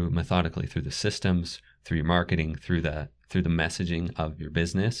go through methodically through the systems, through your marketing, through the messaging of your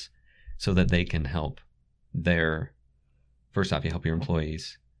business, so that they can help first off, you help your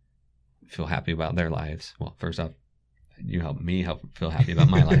employees feel happy about their lives. Well, first off, you help me feel happy about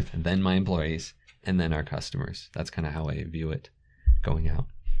my life, and then my employees, and then our customers. That's kind of how I view it going out.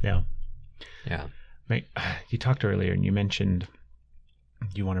 Yeah. Yeah. You talked earlier and you mentioned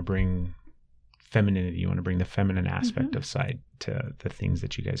you want to bring femininity, you want to bring the feminine aspect of side to the things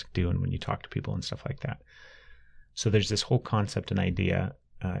that you guys do and when you talk to people and stuff like that. So there's this whole concept and idea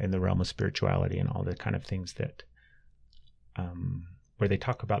in the realm of spirituality and all the kind of things that where they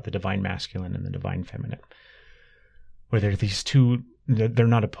talk about the divine masculine and the divine feminine, where there are these two, they're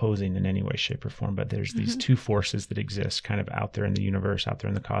not opposing in any way, shape, or form, but there's these two forces that exist kind of out there in the universe, out there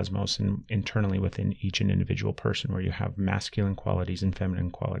in the cosmos, and internally within each individual person, where you have masculine qualities and feminine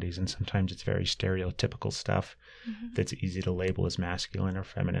qualities. And sometimes it's very stereotypical stuff that's easy to label as masculine or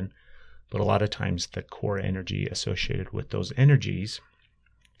feminine. But a lot of times the core energy associated with those energies,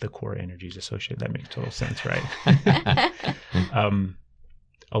 that makes total sense, right?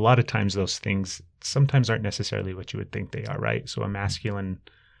 A lot of times those things sometimes aren't necessarily what you would think they are, right? So a masculine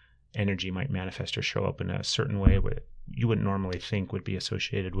energy might manifest or show up in a certain way what you wouldn't normally think would be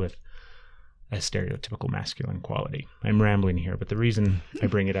associated with a stereotypical masculine quality. I'm rambling here, but the reason I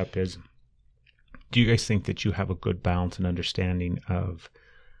bring it up is, do you guys think that you have a good balance and understanding of,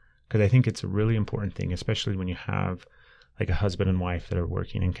 because I think it's a really important thing, especially when you have like a husband and wife that are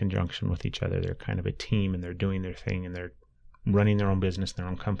working in conjunction with each other. They're kind of a team and they're doing their thing and they're running their own business, their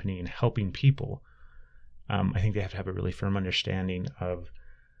own company, and helping people. I think they have to have a really firm understanding of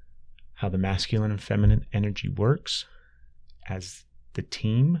how the masculine and feminine energy works as the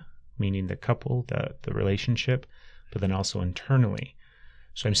team, meaning the couple, the relationship, but then also internally.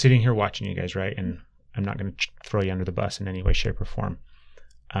 So I'm sitting here watching you guys, right? And I'm not going to throw you under the bus in any way, shape, or form.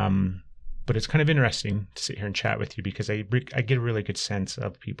 But it's kind of interesting to sit here and chat with you because I get a really good sense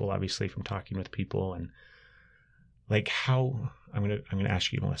of people, obviously, from talking with people, and like how I'm gonna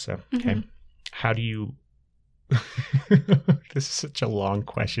ask you, Melissa. Okay, how do you? This is such a long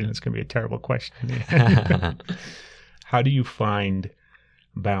question. It's gonna be a terrible question. How do you find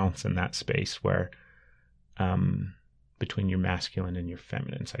balance in that space where, between your masculine and your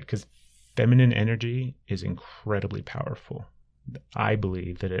feminine side? Because feminine energy is incredibly powerful. I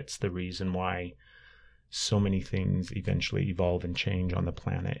believe that it's the reason why so many things eventually evolve and change on the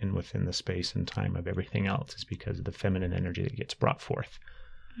planet and within the space and time of everything else is because of the feminine energy that gets brought forth.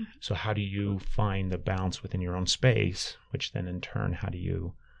 So how do you find the balance within your own space, which then in turn, how do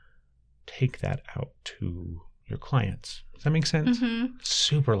you take that out to your clients? Does that make sense?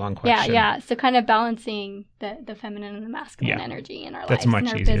 Super long question. Yeah. So kind of balancing the feminine and the masculine energy in our That's lives, much in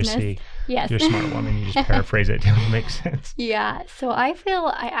our easier business. to see. Yes. You're a smart woman. You just paraphrase it till it makes sense. Yeah. So I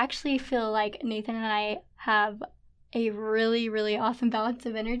actually feel like Nathan and I have a really, really awesome balance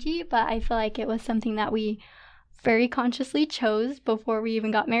of energy, but I feel like it was something that we very consciously chose before we even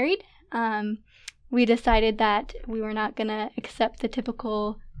got married. We decided that we were not going to accept the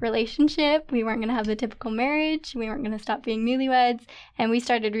typical relationship. We weren't going to have the typical marriage. We weren't going to stop being newlyweds. And we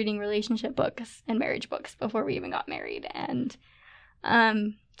started reading relationship books and marriage books before we even got married. And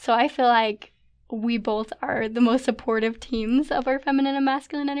so I feel like we both are the most supportive teams of our feminine and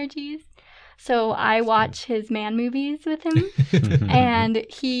masculine energies. So I watch his man movies with him, and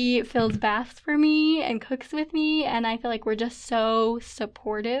he fills baths for me and cooks with me, and I feel like we're just so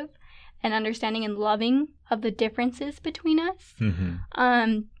supportive and understanding and loving of the differences between us,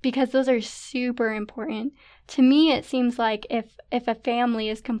 because those are super important. To me, it seems like if a family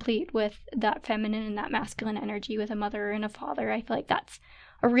is complete with that feminine and that masculine energy with a mother and a father, I feel like that's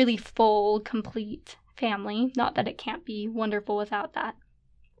a really full, complete family. Not that it can't be wonderful without that.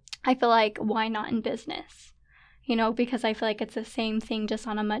 I feel like, why not in business? You know, because I feel like it's the same thing just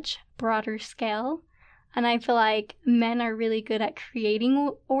on a much broader scale. And I feel like men are really good at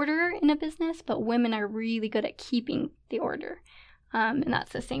creating order in a business, but women are really good at keeping the order. And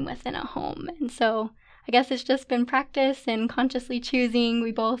that's the same within a home. And so I guess it's just been practice and consciously choosing.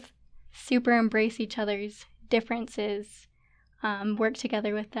 We both super embrace each other's differences, work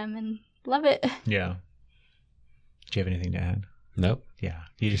together with them, and love it. Yeah. Do you have anything to add? Nope. Yeah.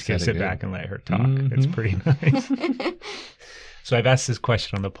 You just gotta sit back and let her talk. It's pretty nice. So I've asked this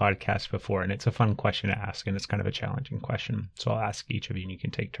question on the podcast before, and it's a fun question to ask, and it's kind of a challenging question. So I'll ask each of you, and you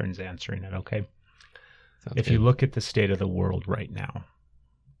can take turns answering it, okay? If you look at the state of the world right now,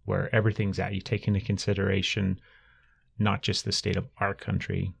 where everything's at, you take into consideration not just the state of our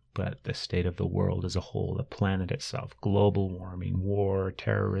country, but the state of the world as a whole, the planet itself, global warming, war,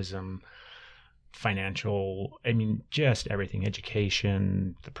 terrorism, financial, just everything,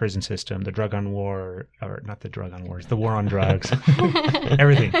 education, the prison system, the drug on war, or not the drug on wars, the war on drugs,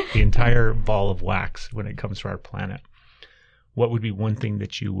 everything, the entire ball of wax when it comes to our planet. What would be one thing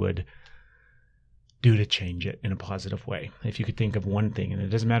that you would do to change it in a positive way? If you could think of one thing, and it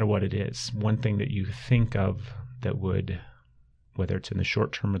doesn't matter what it is, one thing that you think of that would, whether it's in the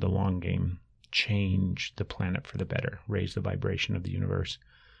short term or the long game, change the planet for the better, raise the vibration of the universe,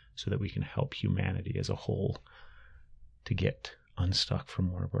 so that we can help humanity as a whole to get unstuck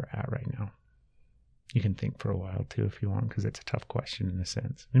from where we're at right now. You can think for a while too if you want, because it's a tough question in a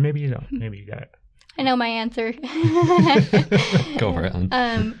sense. And maybe you don't. Maybe you got it. I know my answer. Go for it,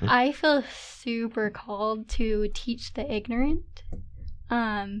 hon. I feel super called to teach the ignorant.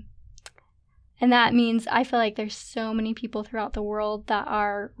 And that means I feel like there's so many people throughout the world that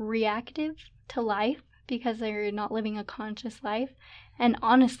are reactive to life because they're not living a conscious life. And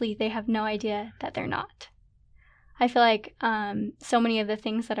honestly, they have no idea that they're not. I feel like so many of the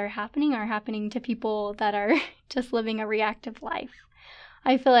things that are happening to people that are just living a reactive life.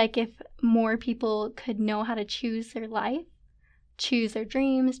 I feel like if more people could know how to choose their life, choose their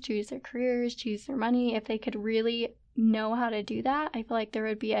dreams, choose their careers, choose their money, if they could really know how to do that, I feel like there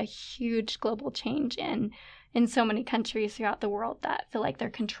would be a huge global change in so many countries throughout the world that feel like they're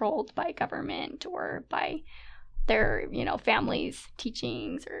controlled by government or by their, families'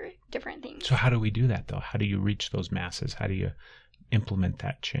 teachings or different things. So how do we do that, though? How do you reach those masses? How do you implement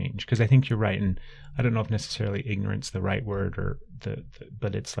that change? Because I think you're right, and I don't know if necessarily ignorance is the right word, or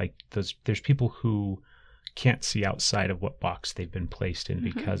but it's like there's people who can't see outside of what box they've been placed in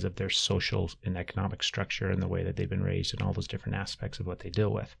because of their social and economic structure and the way that they've been raised and all those different aspects of what they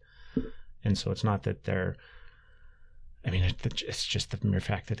deal with. And so it's not that they're, it's just the mere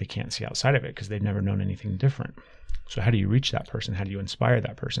fact that they can't see outside of it because they've never known anything different. So how do you reach that person? How do you inspire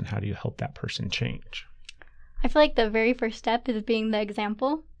that person? How do you help that person change? I feel like the very first step is being the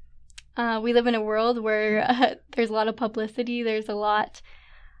example. We live in a world where there's a lot of publicity. There's a lot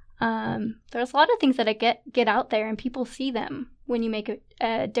of things that get out there, and people see them when you make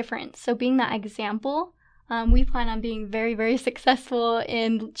a difference. So being that example, we plan on being very, very successful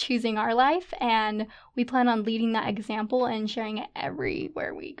in choosing our life, and we plan on leading that example and sharing it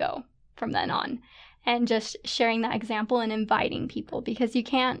everywhere we go from then on, and just sharing that example and inviting people, because you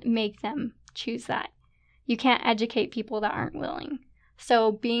can't make them choose that. You can't educate people that aren't willing.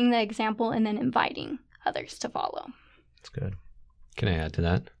 So being the example and then inviting others to follow. That's good. Can I add to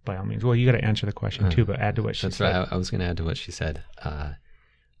that? By all means. Well, you got to answer the question too, but add to what she That's said. right. I was going to add to what she said.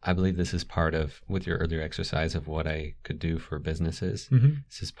 I believe this is part of, with your earlier exercise of what I could do for businesses,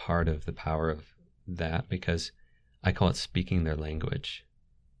 this is part of the power of that, because I call it speaking their language.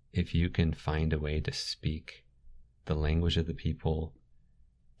 If you can find a way to speak the language of the people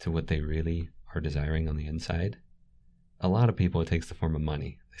to what they really are desiring on the inside, a lot of people, it takes the form of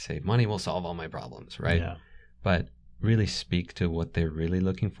money. They say, money will solve all my problems, right? Yeah. But really speak to what they're really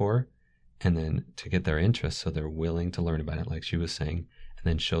looking for, and then to get their interest so they're willing to learn about it, like she was saying, and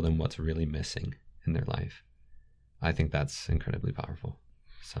then show them what's really missing in their life. I think that's incredibly powerful.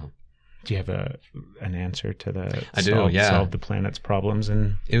 So, do you have an answer to the solve the planet's problems?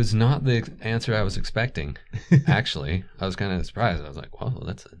 And it was not the answer I was expecting. Actually, I was kind of surprised. I was like, "Well,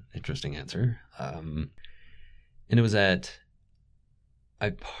 that's an interesting answer." And it was at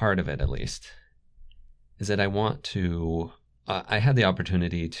a part of it, at least, is that I want to. I had the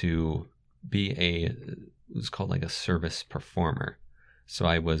opportunity to be it was called like a service performer. So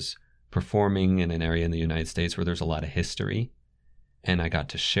I was performing in an area in the United States where there's a lot of history, and I got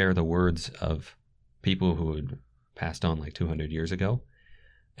to share the words of people who had passed on like 200 years ago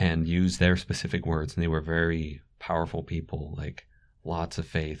and use their specific words. And they were very powerful people, like lots of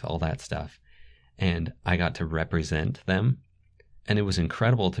faith, all that stuff. And I got to represent them. And it was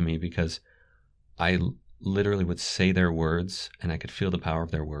incredible to me because I literally would say their words and I could feel the power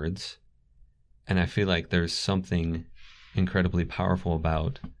of their words. And I feel like there's something incredibly powerful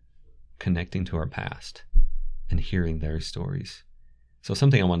about connecting to our past and hearing their stories. So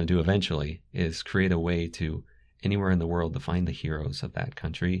something I want to do eventually is create a way to anywhere in the world to find the heroes of that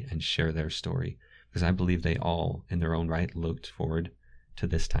country and share their story, because I believe they all in their own right looked forward to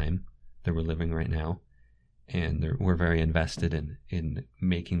this time that we're living right now, and we're very invested in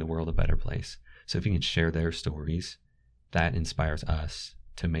making the world a better place. So if you can share their stories, that inspires us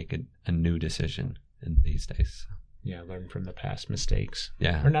to make a new decision in these days. Yeah, learn from the past mistakes.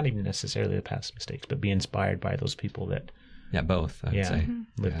 Yeah. Or not even necessarily the past mistakes, but be inspired by those people that both, I'd say.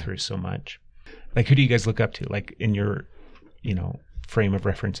 Lived through so much. Like, who do you guys look up to? Like, in your, frame of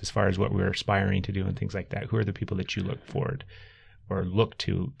reference as far as what we're aspiring to do and things like that, who are the people that you look forward or look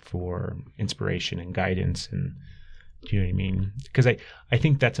to for inspiration and guidance? And do you know what I mean? Because I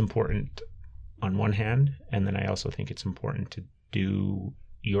think that's important on one hand, and then I also think it's important to do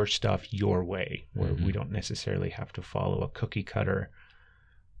your stuff your way, where we don't necessarily have to follow a cookie cutter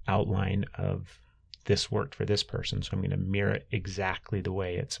outline of this worked for this person, so I'm going to mirror it exactly the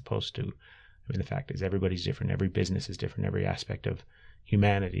way it's supposed to. I mean, the fact is everybody's different, every business is different, every aspect of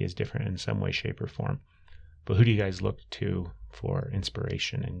humanity is different in some way, shape, or form. But who do you guys look to for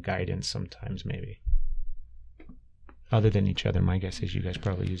inspiration and guidance sometimes, maybe? Other than each other, my guess is you guys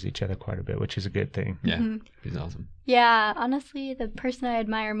probably use each other quite a bit, which is a good thing. Yeah, he's awesome. Yeah, honestly, the person I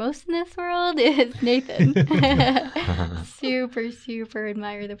admire most in this world is Nathan. Super, super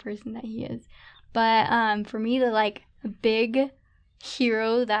admire the person that he is. But for me, the big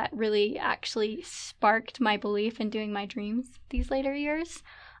hero that really actually sparked my belief in doing my dreams these later years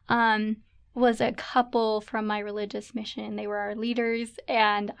was a couple from my religious mission. They were our leaders,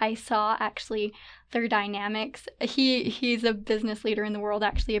 and I saw actually their dynamics. He's a business leader in the world,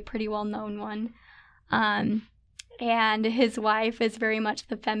 actually a pretty well-known one. And his wife is very much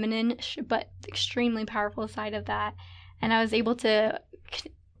the feminine but extremely powerful side of that. And I was able to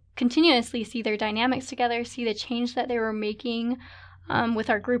continuously see their dynamics together, see the change that they were making with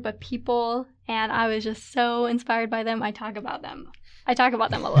our group of people. And I was just so inspired by them. I talk about them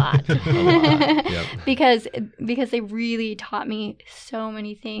a lot. Yep. because they really taught me so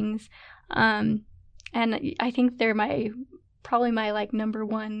many things. And I think they're probably my number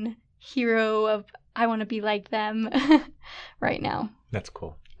one hero of I want to be like them right now. That's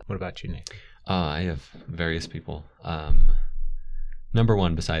cool. What about you, Nate? I have various people. Number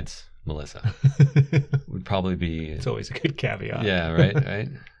one, besides Melissa, would probably be... It's always a good caveat. Yeah, right?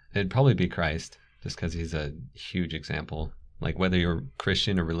 It'd probably be Christ, just because he's a huge example. Like, whether you're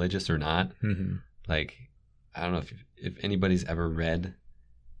Christian or religious or not, like, I don't know if anybody's ever read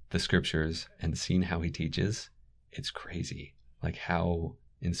the scriptures and seen how he teaches, it's crazy. Like, how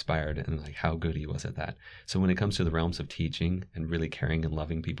inspired and like how good he was at that. So when it comes to the realms of teaching and really caring and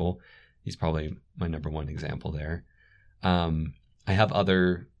loving people, he's probably my number one example there. I have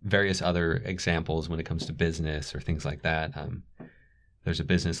various other examples when it comes to business or things like that. There's a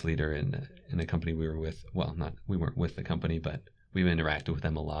business leader in a company we were with. Well, we weren't with the company, but we've interacted with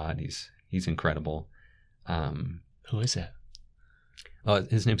them a lot. He's incredible. Who is that? Oh,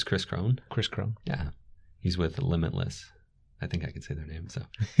 his name's Chris Crone. Chris Crone. Yeah. He's with Limitless. I think I can say their name. So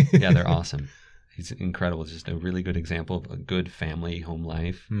yeah, they're awesome. He's incredible. Just a really good example of a good family home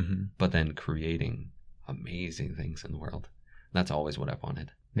life, but then creating amazing things in the world. That's always what I've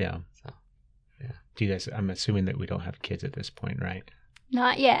wanted. Yeah. So, yeah. Do you guys, I'm assuming that we don't have kids at this point, right?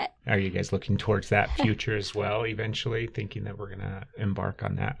 Not yet. Are you guys looking towards that future as well eventually, thinking that we're going to embark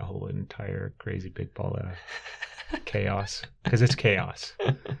on that whole entire crazy big ball of chaos? Because it's chaos.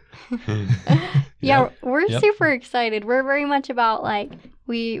 Yeah, we're super excited. We're very much about like,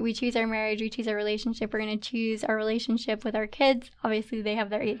 we choose our marriage, we choose our relationship. We're going to choose our relationship with our kids. Obviously, they have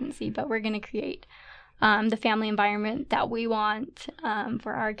their agency, but we're going to create the family environment that we want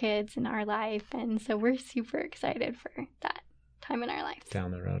for our kids and our life. And so we're super excited for that time in our life.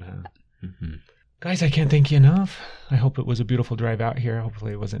 Down the road, huh? Guys, I can't thank you enough. I hope it was a beautiful drive out here.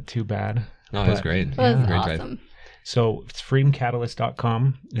 Hopefully it wasn't too bad. No, it was great. It was Great awesome. drive. So it's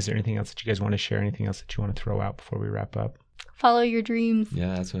freedomcatalyst.com. Is there anything else that you guys want to share? Anything else that you want to throw out before we wrap up? Follow your dreams.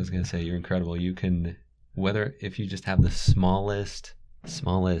 Yeah, that's what I was going to say. You're incredible. You can, whether if you just have the smallest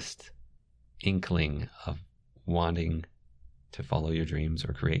inkling of wanting to follow your dreams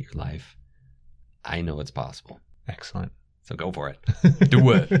or create your life, I know it's possible. Excellent. So go for it.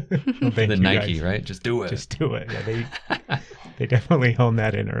 Do it. Well, thank The you, Nike, guys. right? Just do it. Just do it. Yeah, they definitely honed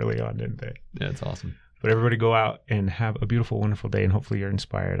that in early on, didn't they? Yeah, it's awesome. But everybody go out and have a beautiful, wonderful day, and hopefully you're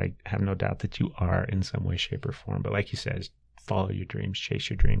inspired. I have no doubt that you are in some way, shape, or form. But like you said, follow your dreams,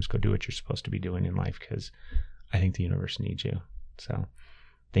 chase your dreams, go do what you're supposed to be doing in life, because I think the universe needs you. So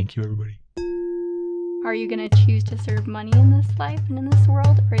thank you, everybody. Are you going to choose to serve money in this life and in this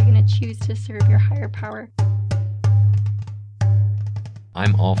world, or are you going to choose to serve your higher power?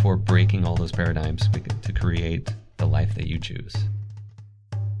 I'm all for breaking all those paradigms to create the life that you choose.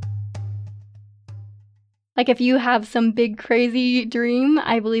 Like if you have some big crazy dream,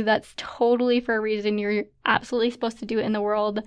 I believe that's totally for a reason. You're absolutely supposed to do it in the world.